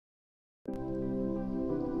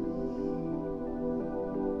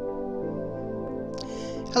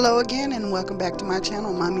Hello again and welcome back to my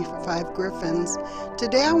channel, Mommy for 5 Griffins.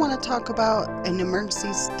 Today I want to talk about an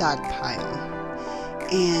emergency stockpile,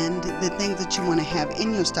 and the things that you want to have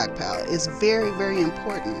in your stockpile is very, very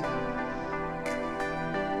important.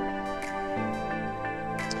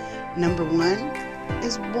 Number 1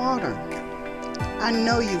 is water. I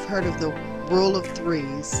know you've heard of the rule of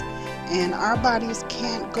threes, and our bodies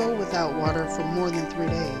can't go without water for more than 3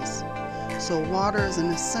 days. So water is an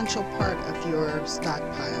essential part of your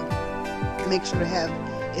stockpile. Make sure to have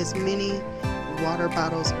as many water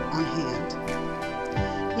bottles on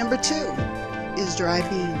hand. Number 2 is dry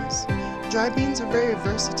beans. Dry beans are very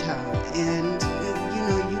versatile, and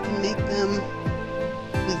you can make them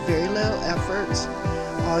with very little effort.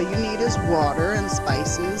 All you need is water and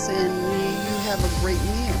spices, and you have a great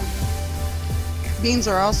meal. Beans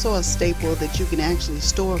are also a staple that you can actually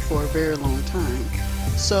store for a very long time.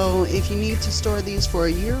 So if you need to store these for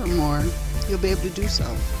a year or more, you'll be able to do so.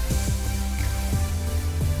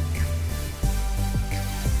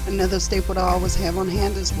 Another staple to always have on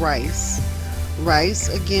hand is rice. Rice,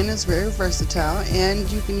 again, is very versatile, and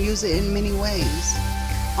you can use it in many ways.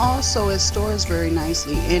 Also, it stores very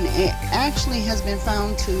nicely, and it actually has been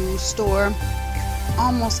found to store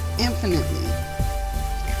almost infinitely.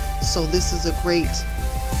 So this is a great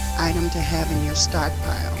item to have in your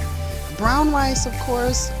stockpile. Brown rice, of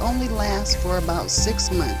course, only lasts for about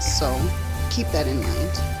 6 months, so keep that in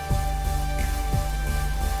mind.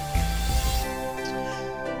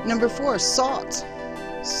 Number 4, salt.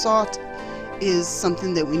 Salt is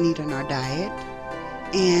something that we need in our diet,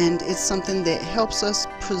 and it's something that helps us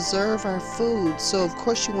preserve our food. So of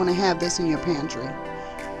course you want to have this in your pantry.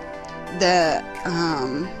 The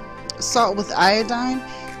salt with iodine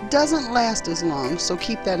doesn't last as long, so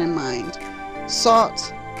keep that in mind.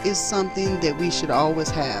 Salt is something that we should always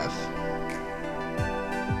have.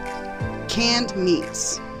 Canned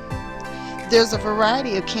meats. There's a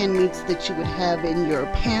variety of canned meats that you would have in your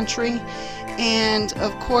pantry, and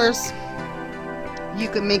of course you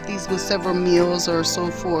can make these with several meals or so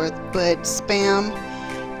forth, but Spam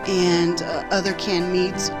and other canned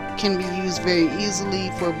meats can be used very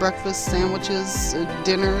easily for breakfast, sandwiches,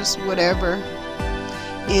 dinners, whatever,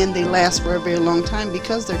 and they last for a very long time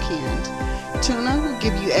because they're canned. Tuna will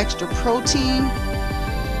give you extra protein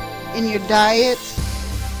in your diet,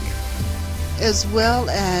 as well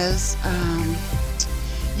as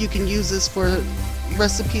you can use this for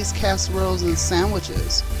recipes, casseroles, and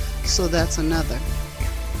sandwiches. So that's another.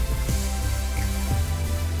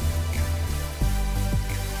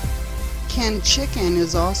 Canned chicken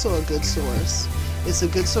is also a good source. It's a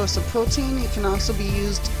good source of protein. It can also be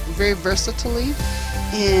used very versatilely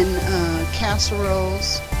in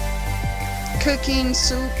casseroles, cooking,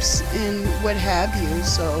 soups, and what have you.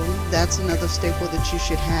 So that's another staple that you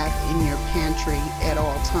should have in your pantry at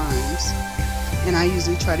all times. And I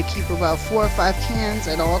usually try to keep about 4 or 5 cans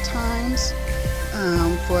at all times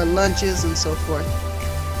for lunches and so forth.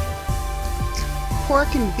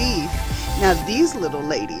 Pork and beef. Now these little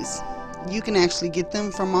ladies, you can actually get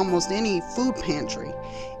them from almost any food pantry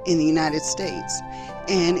in the United States,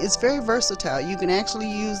 and it's very versatile. You can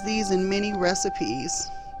actually use these in many recipes.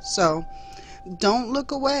 So don't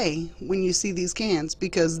look away when you see these cans,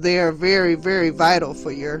 because they are very, very vital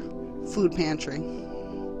for your food pantry.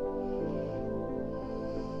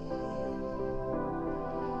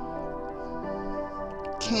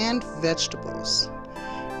 Canned vegetables.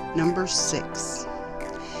 Number 6.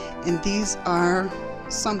 And these are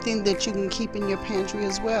something that you can keep in your pantry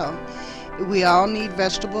as well. We all need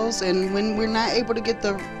vegetables, and when we're not able to get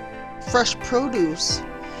the fresh produce,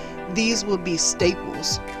 these will be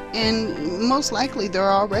staples. And most likely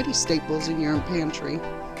they're already staples in your pantry,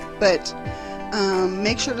 but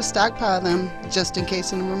make sure to stockpile them just in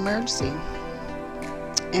case of an emergency.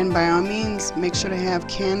 And by all means, make sure to have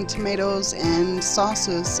canned tomatoes and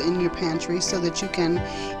sauces in your pantry so that you can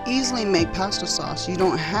easily make pasta sauce. You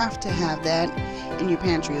don't have to have that in your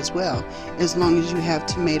pantry as well. As long as you have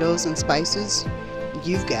tomatoes and spices,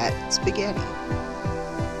 you've got spaghetti.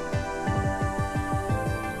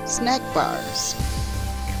 Snack bars.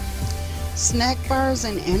 Snack bars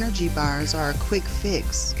and energy bars are a quick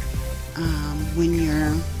fix when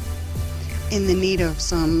you're in the need of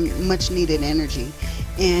some much needed energy,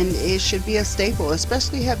 and it should be a staple,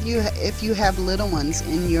 especially if you have little ones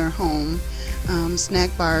in your home. Snack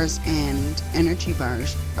bars and energy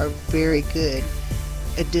bars are very good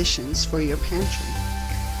additions for your pantry.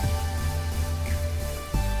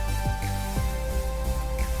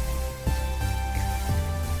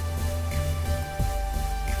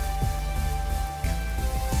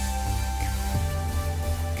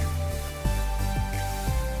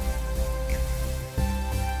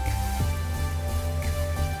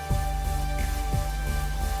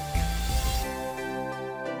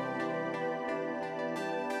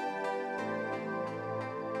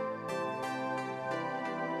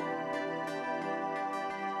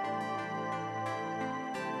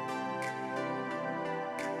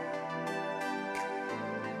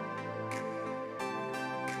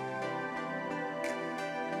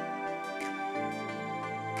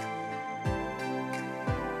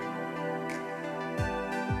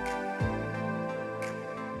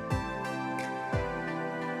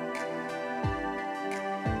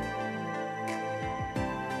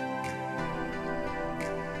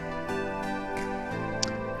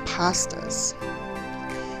 pastas.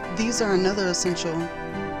 These are another essential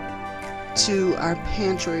to our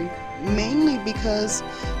pantry, mainly because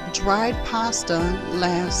dried pasta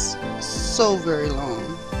lasts so very long.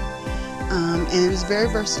 And it's very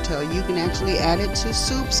versatile. You can actually add it to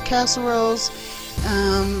soups, casseroles,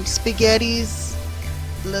 spaghettis,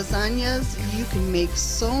 lasagnas. You can make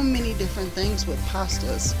so many different things with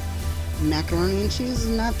pastas. Macaroni and cheese is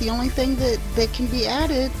not the only thing that can be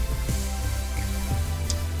added.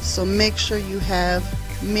 So make sure you have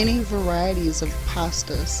many varieties of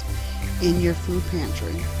pastas in your food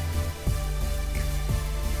pantry.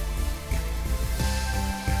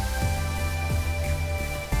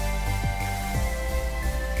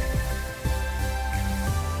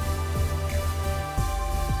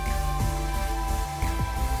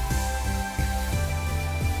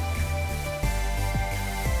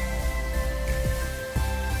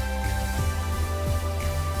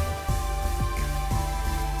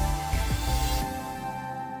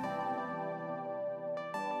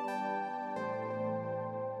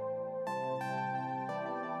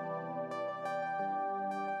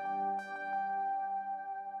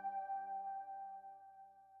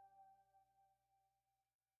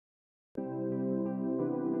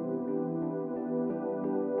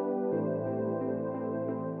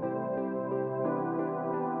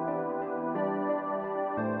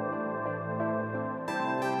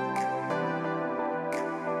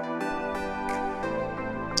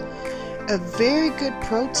 A very good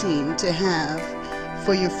protein to have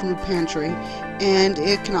for your food pantry, and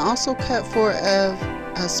it can also cut for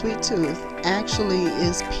a sweet tooth, actually,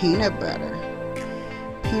 is peanut butter.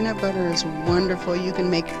 Peanut butter is wonderful. You can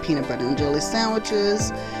make peanut butter and jelly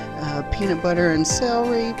sandwiches, peanut butter and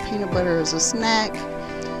celery, peanut butter as a snack.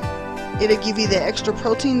 It'll give you the extra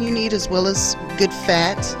protein you need as well as good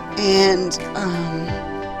fat. And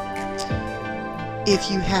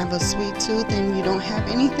if you have a sweet tooth and you don't have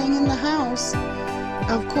anything in the house,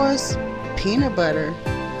 of course, peanut butter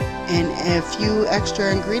and a few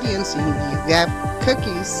extra ingredients. You got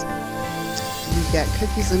cookies. You've got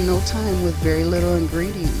cookies in no time with very little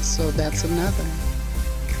ingredients, so that's another.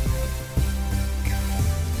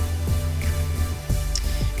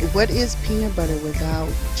 What is peanut butter without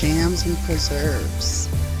jams and preserves?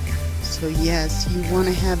 So yes, you want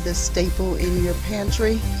to have this staple in your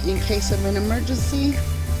pantry in case of an emergency.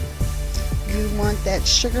 You want that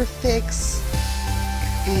sugar fix,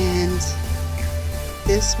 and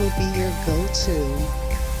this will be your go-to.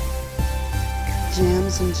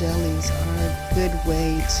 Jams and jellies are a good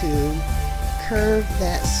way to curb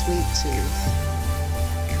that sweet tooth.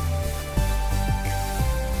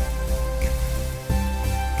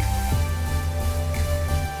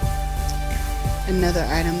 Another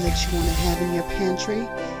item that you want to have in your pantry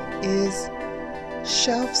is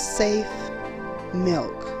shelf-safe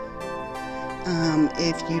milk.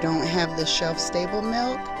 If you don't have the shelf-stable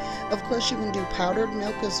milk, of course you can do powdered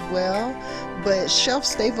milk as well, but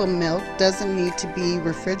shelf-stable milk doesn't need to be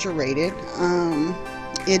refrigerated.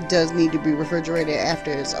 It does need to be refrigerated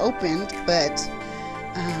after it's opened, but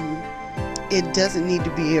it doesn't need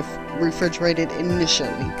to be refrigerated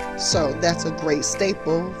initially. So that's a great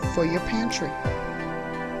staple for your pantry.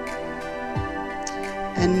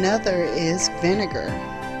 Another is vinegar.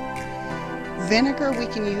 Vinegar we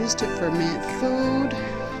can use to ferment food,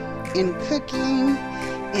 in cooking,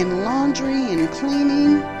 in laundry, in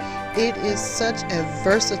cleaning. It is such a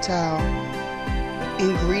versatile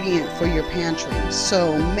ingredient for your pantry.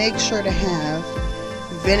 So make sure to have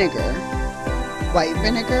vinegar, white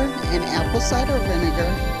vinegar and apple cider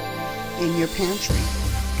vinegar in your pantry,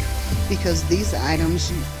 because these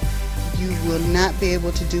items you will not be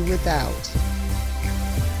able to do without.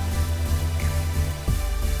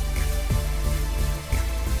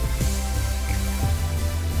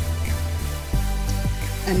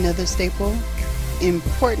 Another staple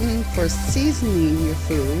important for seasoning your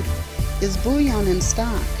food is bouillon in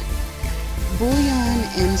stock. Bouillon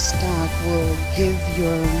in stock will give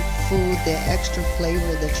your food the extra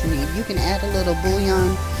flavor that you need. You can add a little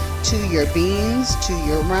bouillon to your beans, to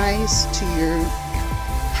your rice, to your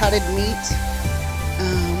potted meat,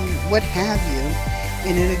 what have you,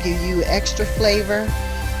 and it'll give you extra flavor,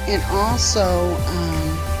 and also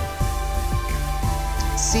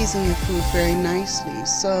season your food very nicely.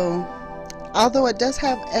 So although it does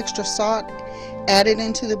have extra salt added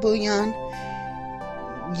into the bouillon,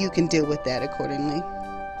 you can deal with that accordingly.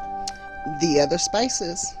 The other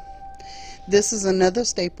spices. This is another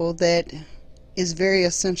staple that is very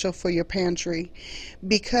essential for your pantry,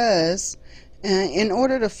 because in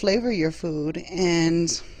order to flavor your food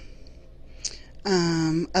and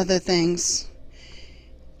other things,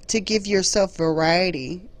 to give yourself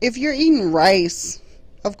variety. If you're eating rice,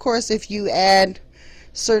 of course, if you add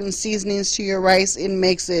certain seasonings to your rice, it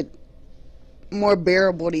makes it more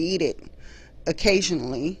bearable to eat it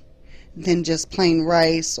occasionally than just plain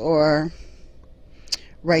rice, or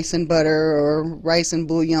rice and butter, or rice and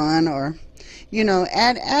bouillon, or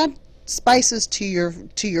add spices to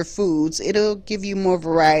your foods. It'll give you more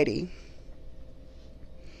variety.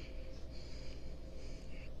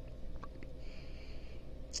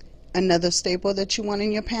 Another staple that you want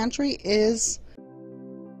in your pantry is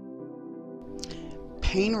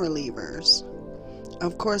pain relievers.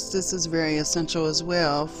 Of course, this is very essential as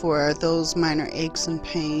well for those minor aches and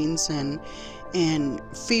pains, and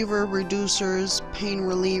fever reducers, pain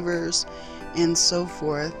relievers, and so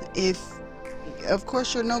forth. Of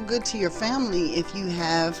course, you're no good to your family if you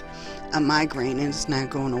have a migraine and it's not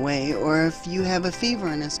going away, or if you have a fever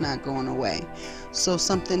and it's not going away. So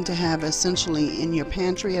something to have essentially in your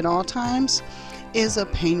pantry at all times is a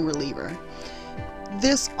pain reliever.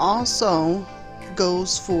 This also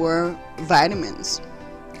goes for vitamins.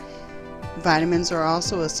 Vitamins are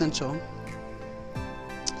also essential.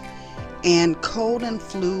 And cold and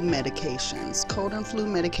flu medications. Cold and flu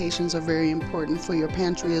medications are very important for your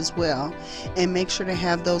pantry as well. And make sure to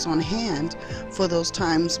have those on hand for those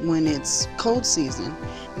times when it's cold season.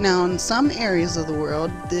 Now, in some areas of the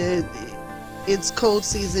world, it's cold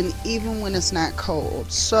season even when it's not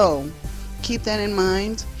cold. So keep that in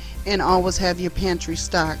mind, and always have your pantry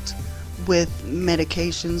stocked with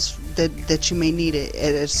medications that you may need it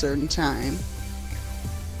at a certain time.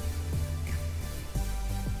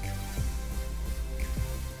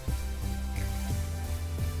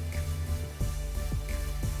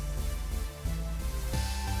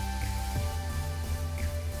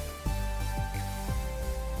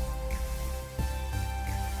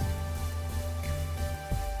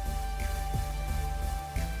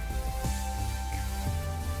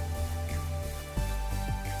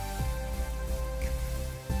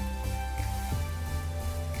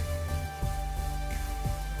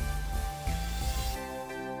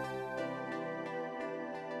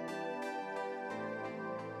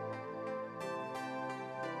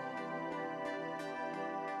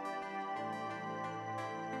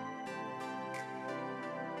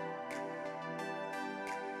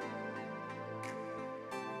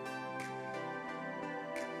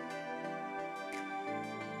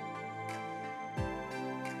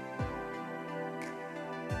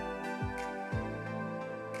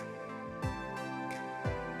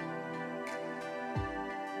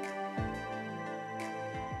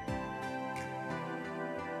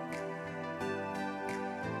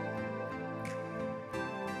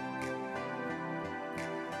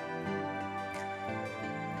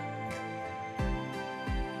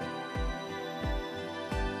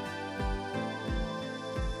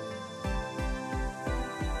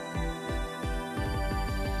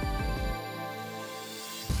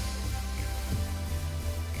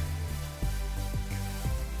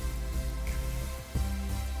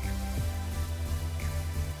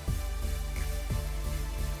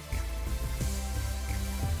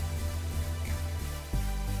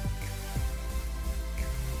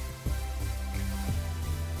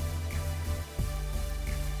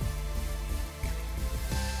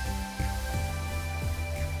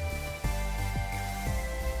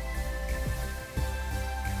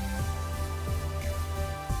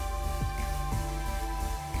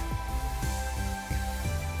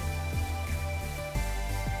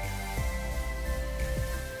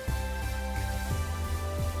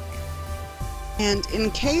 And in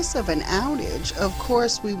case of an outage, of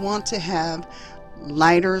course, we want to have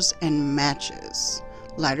lighters and matches.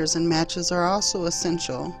 Lighters and matches are also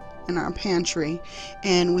essential in our pantry,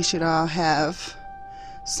 and we should all have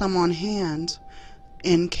some on hand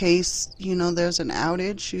in case, there's an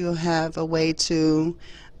outage. You'll have a way to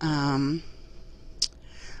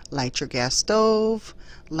light your gas stove,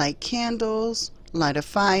 light candles, light a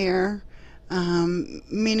fire,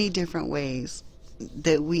 many different ways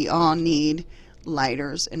that we all need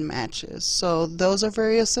lighters and matches. So those are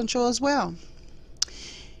very essential as well.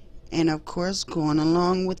 And of course, going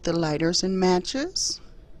along with the lighters and matches,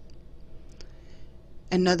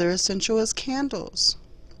 another essential is candles.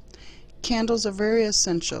 Candles are very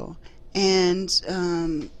essential, and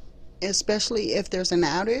especially if there's an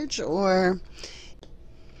outage, or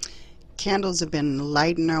candles have been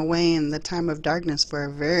lighting our way in the time of darkness for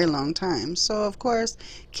a very long time. So of course,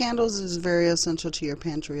 candles is very essential to your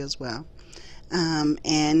pantry as well.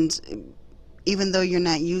 And even though you're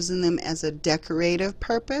not using them as a decorative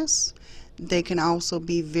purpose, they can also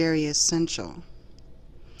be very essential.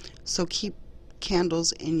 So keep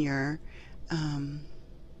candles in your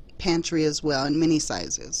pantry as well in many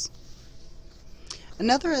sizes.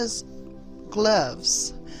 Another is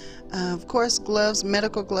gloves. Of course, gloves,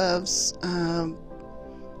 medical gloves,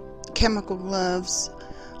 chemical gloves,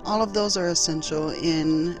 all of those are essential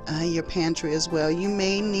in your pantry as well. You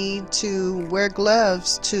may need to wear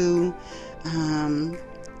gloves to,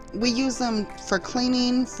 we use them for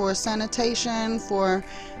cleaning, for sanitation, for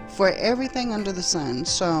everything under the sun.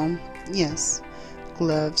 So yes,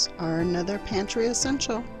 gloves are another pantry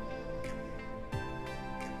essential.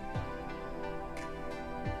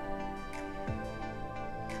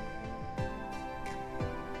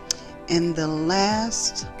 And the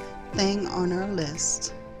last thing on our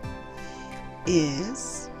list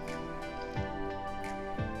is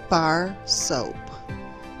bar soap.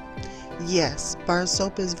 Yes, bar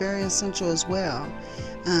soap is very essential as well.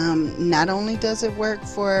 Not only does it work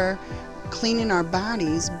for cleaning our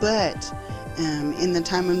bodies, but in the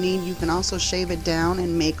time of need, you can also shave it down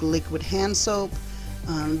and make liquid hand soap,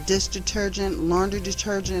 dish detergent, laundry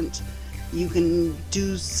detergent. You can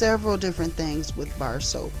do several different things with bar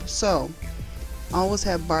soap. So always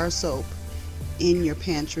have bar soap in your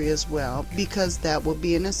pantry as well, because that will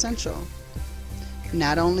be an essential.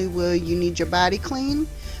 Not only will you need your body clean,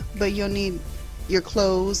 but you'll need your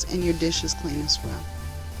clothes and your dishes clean as well.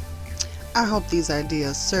 I hope these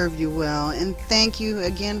ideas serve you well, and thank you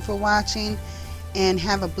again for watching, and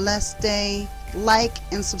have a blessed day. Like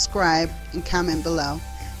and subscribe and comment below.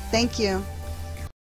 Thank you.